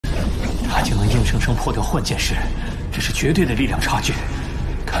硬生生破掉幻剑士，这是绝对的力量差距。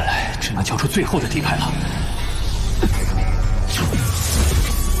看来只能交出最后的底牌了。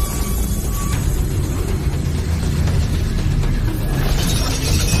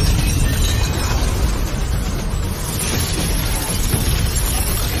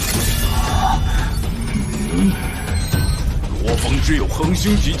罗峰只有恒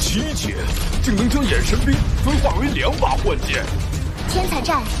星级7阶，竟能将眼神兵分化为2把幻剑。天才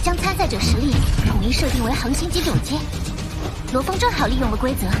战将参赛者实力统一设定为恒星级9阶，罗峰正好利用了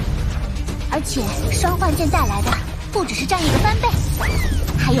规则，而且双幻剑带来的不只是战力的翻倍，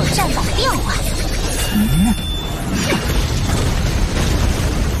还有战法的变化。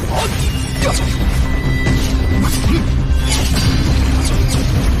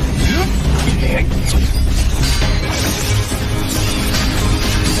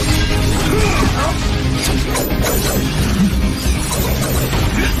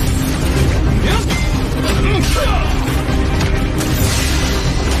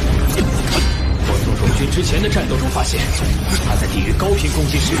我从戎军之前的战斗中发现，他在抵御高频攻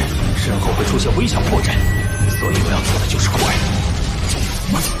击时，身后会出现围墙破绽，所以我要做的就是快。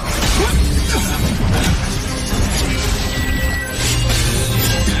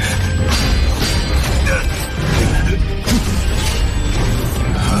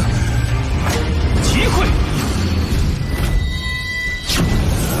机会！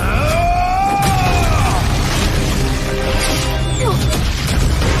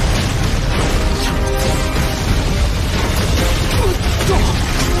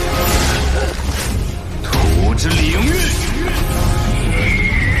土之领域。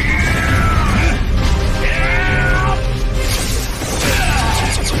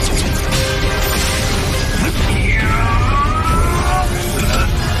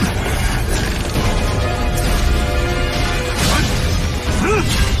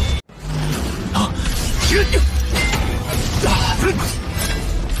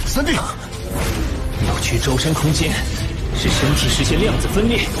三弟，扭曲周身空间，使身体实现量子分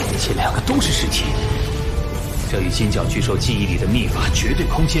裂，且2个都是实体。这与金角巨兽记忆里的秘法绝对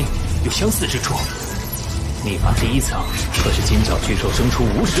空间有相似之处。秘法第1层可使金角巨兽生出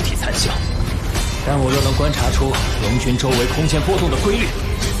无实体残像，但我若能观察出龙君周围空间波动的规律，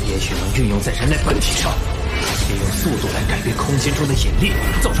也许能运用在人类本体上，利用速度来改变空间中的引力，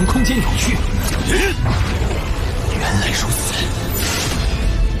造成空间扭曲。原来如此。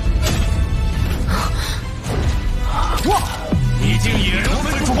已经野人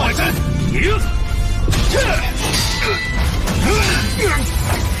分出幻身，赢！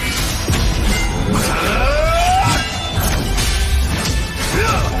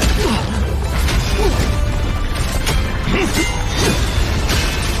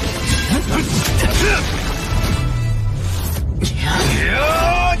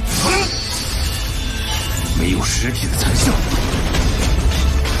没有实体的残像。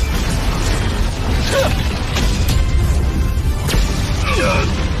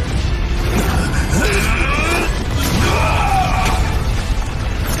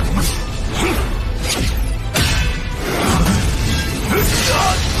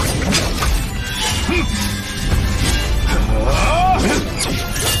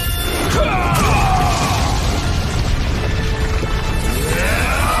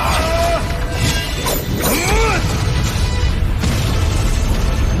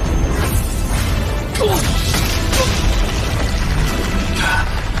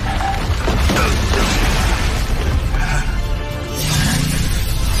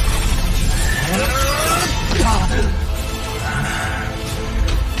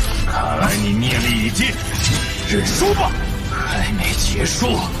看来你念力已尽，认输吧，还没结束。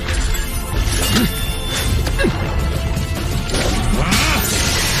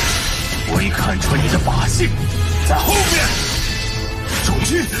我已看穿你的把戏，在后面。守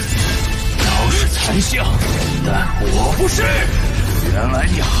军，招式残像，但我不是。原来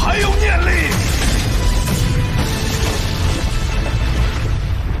你还有念力。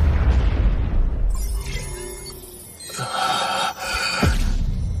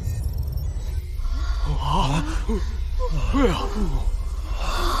哎呀！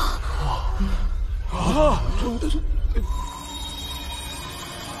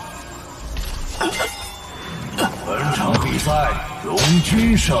本场比赛荣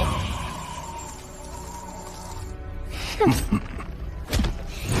军胜。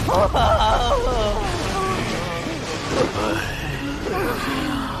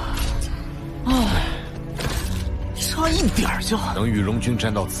差一点就好。能与荣军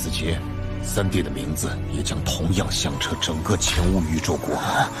战到此节，三弟的名字也将同样响彻整个前无宇宙国。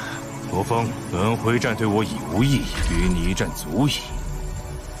罗峰，本回战对我已无意义，与你一战足矣。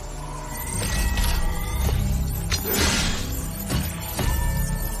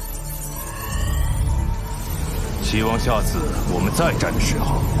希望下次我们再战的时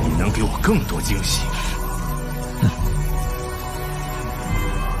候，你能给我更多惊喜。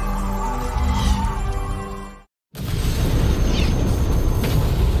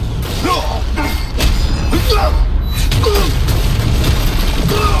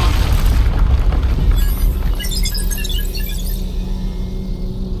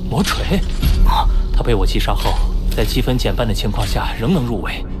魔锤，他被我击杀后，在积分减半的情况下仍能入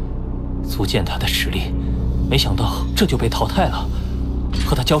围，足见他的实力。没想到这就被淘汰了。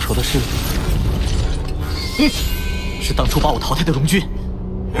和他交手的是，是当初把我淘汰的戎均。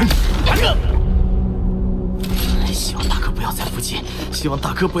希望大哥不要在附近，希望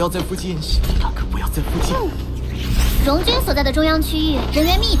大哥不要在附近，希望大哥不要在附近。戎均所在的中央区域人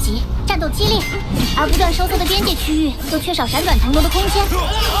员密集，战斗激烈，而不断收缩的边界区域又缺少闪短腾挪的空间。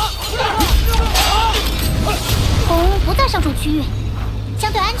红不在上述区域，相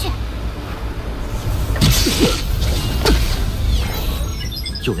对安全。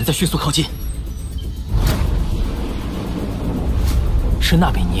有人在迅速靠近，是纳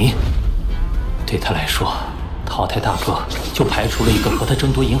比尼。对他来说，淘汰大哥就排除了一个和他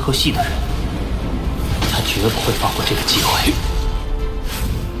争夺银河系的人，他绝不会放过这个机会。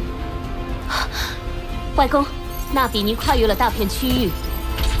外公，纳比尼跨越了大片区域，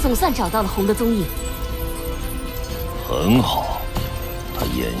总算找到了红的踪影。很好，他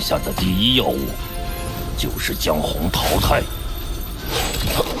眼下的第一要务就是将红淘汰。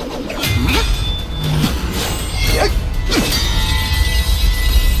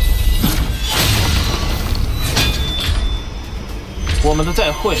我们的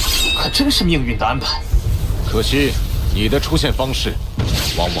再会可真是命运的安排。可惜你的出现方式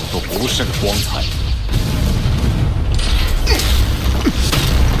往往都不甚光彩。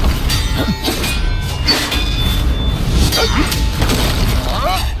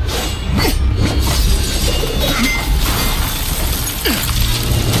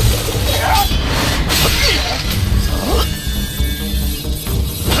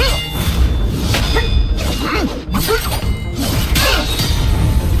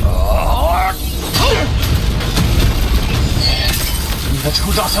你的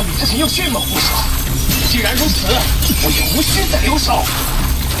出招相比之前又迅猛不少。既然如此，我也无需再留手。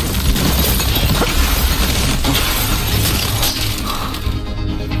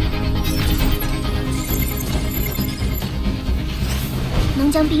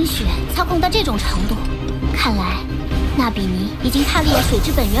能将冰雪操控到这种程度，看来纳比尼已经踏入了水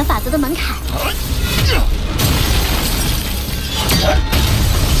之本源法则的门槛。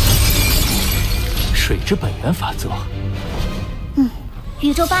水之本源法则。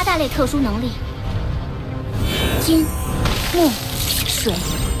宇宙8大类特殊能力：金、木、水、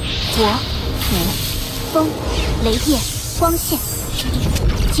火、土、风、雷电、光线。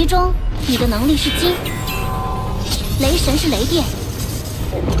其中，你的能力是金，雷神是雷电，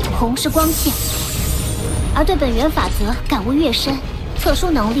红是光线。而对本源法则感悟越深，特殊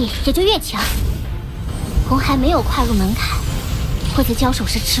能力也就越强。红还没有跨入门槛，会在交手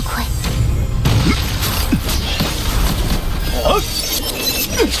时吃亏。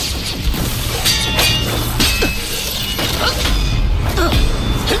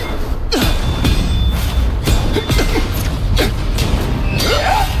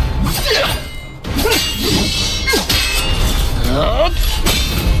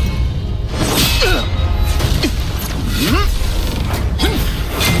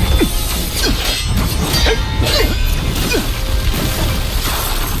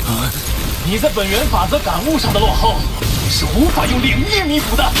你在本源法则感悟上的落后，是无法用领域弥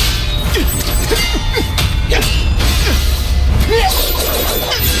补的。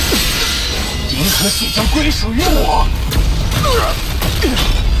银河系将归属于我，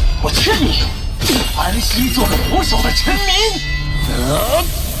我劝你安心做个腐朽的臣民。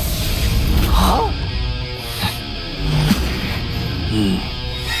你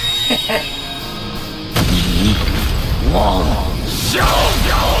妄想！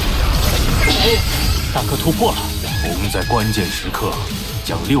大哥突破了，红在关键时刻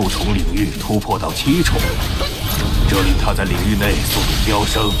将6重领域突破到7重，这令他在领域内速度飙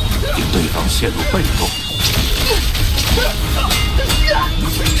升，令对方陷入被动。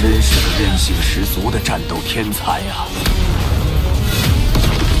真是个韧性十足的战斗天才啊！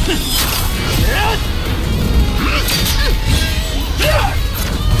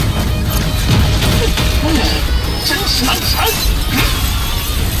真是难缠。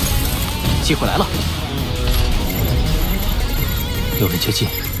机会来了，有人接近，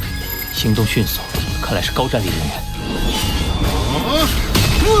行动迅速，看来是高战力人员。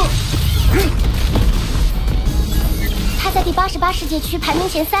他在第88世界区排名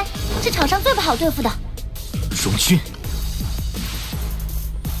前3，是场上最不好对付的。戎均。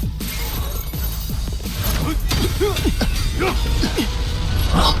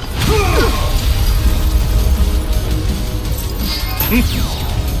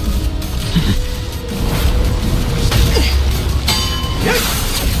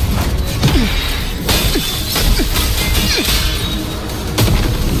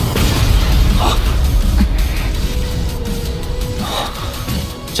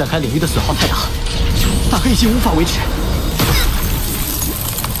展开领域的损耗太大，大哥已经无法维持。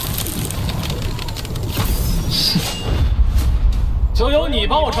就由你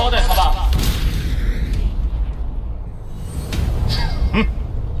帮我招待他吧。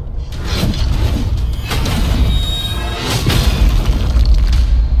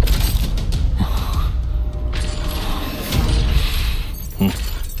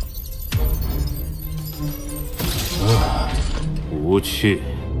无趣。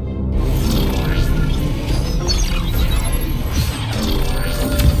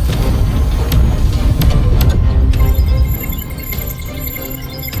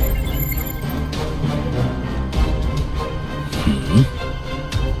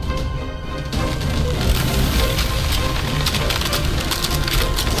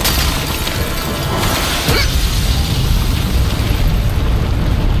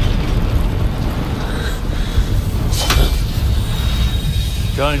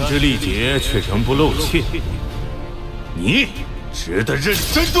战之力竭，却仍不露怯，你值得认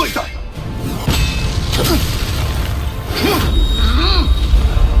真对待。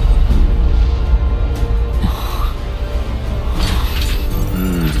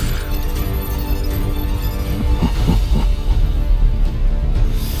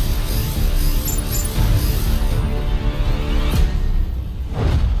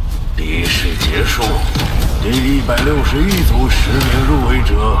比试结束。第161组10名入围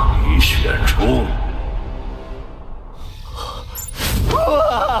者已选出。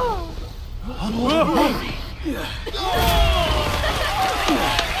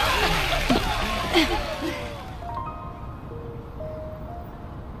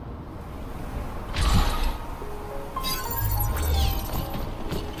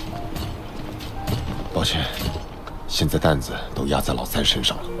抱歉，现在担子都压在老三身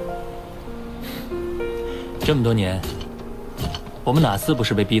上了。这么多年，我们哪次不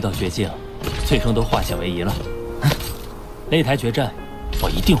是被逼到绝境，最终都化险为夷了？擂台决战，我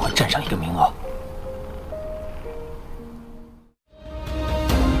一定会占上一个名额。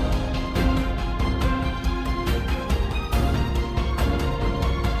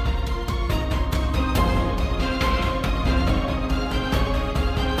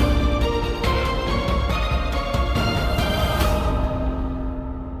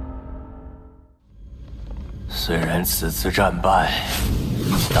虽然此次战败，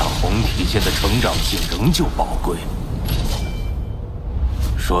但红体线的成长性仍旧宝贵。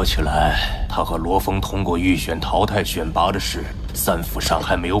说起来，他和罗峰通过预选淘汰选拔的事，三府上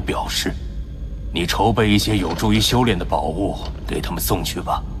还没有表示。你筹备一些有助于修炼的宝物，给他们送去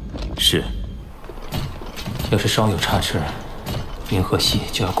吧。是。要是稍有差池，银河系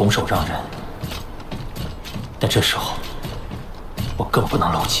就要拱手让人。但这时候，我更不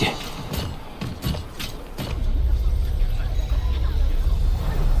能漏气。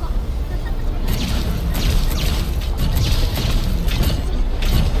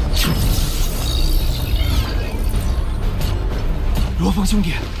罗峰兄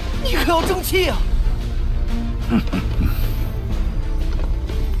弟，你可要争气啊！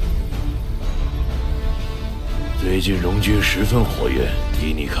最近戎军十分活跃，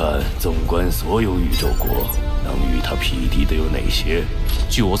依你看，纵观所有宇宙国，能与他匹敌的有哪些？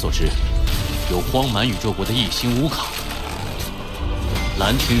据我所知，有荒蛮宇宙国的一星乌卡，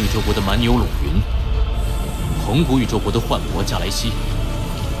蓝庭宇宙国的蛮牛陇云，红谷宇宙国的幻魔加莱西。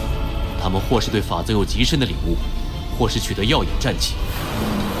他们或是对法则有极深的领悟，或是取得耀眼战绩。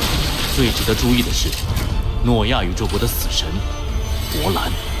最值得注意的是，诺亚宇宙国的死神博兰。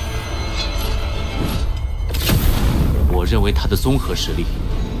我认为他的综合实力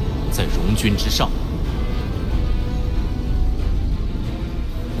在戎军之上。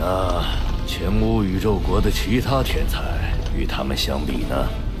那前5宇宙国的其他天才与他们相比呢？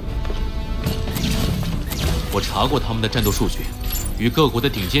我查过他们的战斗数据，与各国的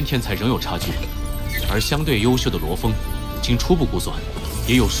顶尖天才仍有差距。而相对优秀的罗峰，经初步估算，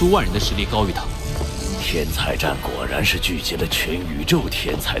也有数万人的实力高于他。天才战果然是聚集了全宇宙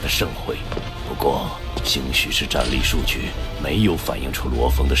天才的盛会。不过，兴许是战力数据没有反映出罗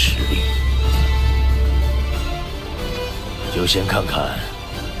峰的实力。就先看看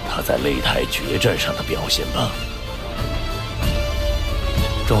他在擂台决战上的表现吧。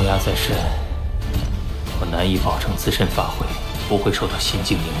重压在身，我难以保证自身发挥不会受到心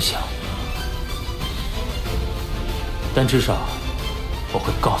境影响，但至少我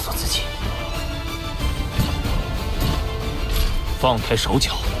会告诉自己，放开手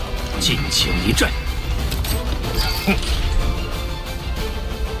脚，尽情一战。哼！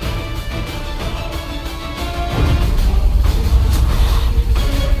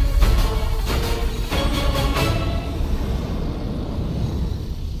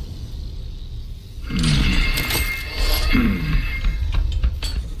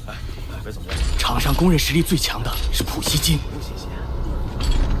场上公认实力最强的是普希金，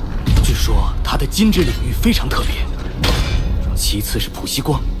据说他的金之领域非常特别。其次是普希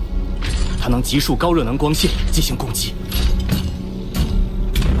光，它能急速高热能光线进行攻击。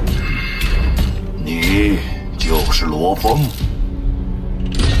你就是罗峰。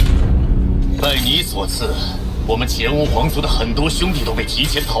拜你所赐，我们前无皇族的很多兄弟都被提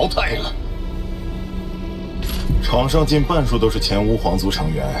前淘汰了。场上近半数都是前无皇族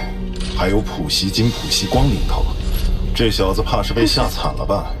成员，还有普希金、普希光领头，这小子怕是被吓惨了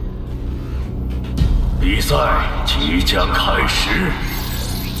吧？比赛即将开始。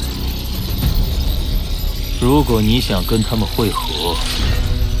如果你想跟他们会合，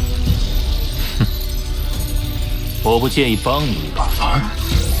哼，我不介意帮你一把。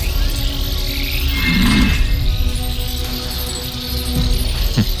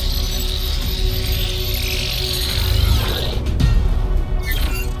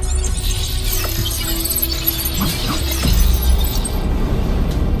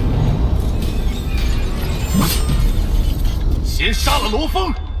先杀了罗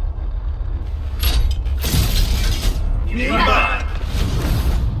峰。明白。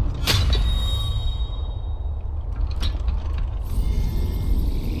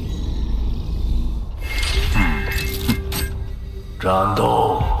战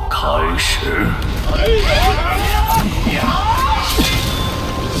斗开始。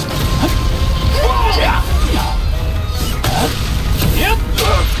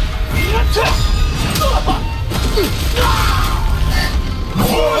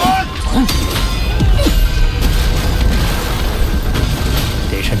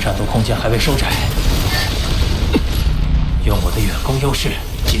这趁战斗空间还未收窄，用我的远攻优势，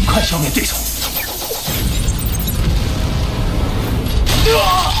尽快消灭对手。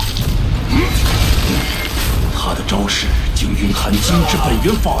他的招式竟蕴含金之本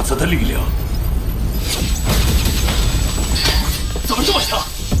源法则的力量，怎么这么强？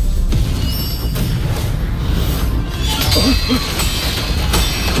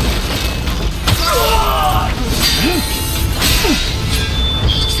一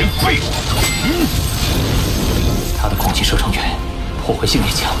群废物！他的空气射程远，破坏性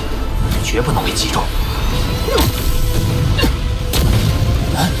也强，绝不能被击中。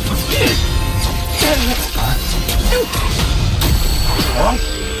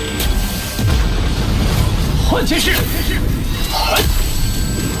换剑式！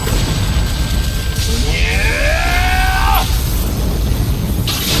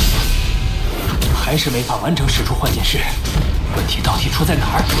还是没法完整使出换剑式，问题到底出在哪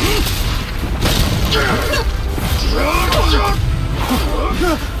儿？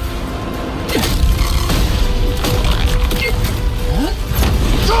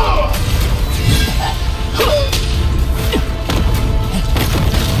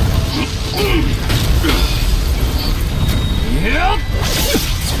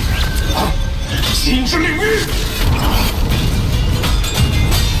金之领域。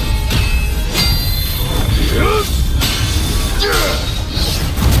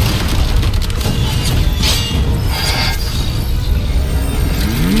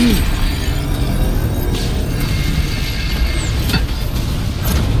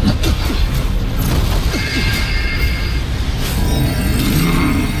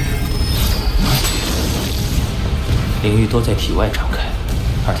领域都在体外展开，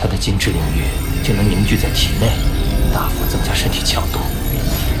而他的金之领域竟能凝聚在体内，大幅增加身体强度。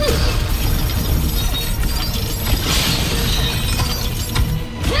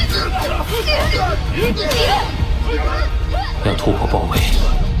要突破包围，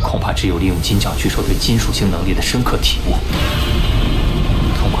恐怕只有利用金角巨兽对金属性能力的深刻体悟，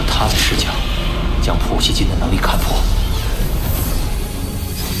通过他的视角，将普希金的能力看破。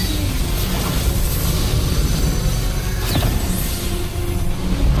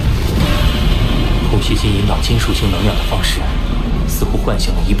普希金引导金属性能量的方式，似乎唤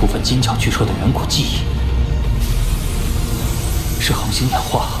醒了一部分金角巨兽的远古记忆，是恒星演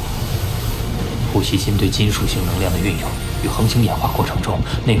化。普希金对金属性能量的运用，与恒星演化过程中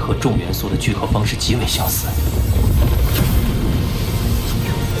内核重元素的聚合方式极为相似。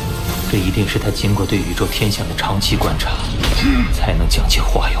这一定是他经过对宇宙天象的长期观察，才能将其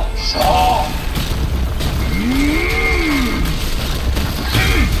化用。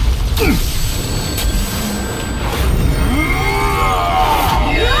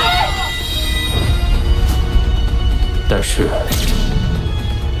但是，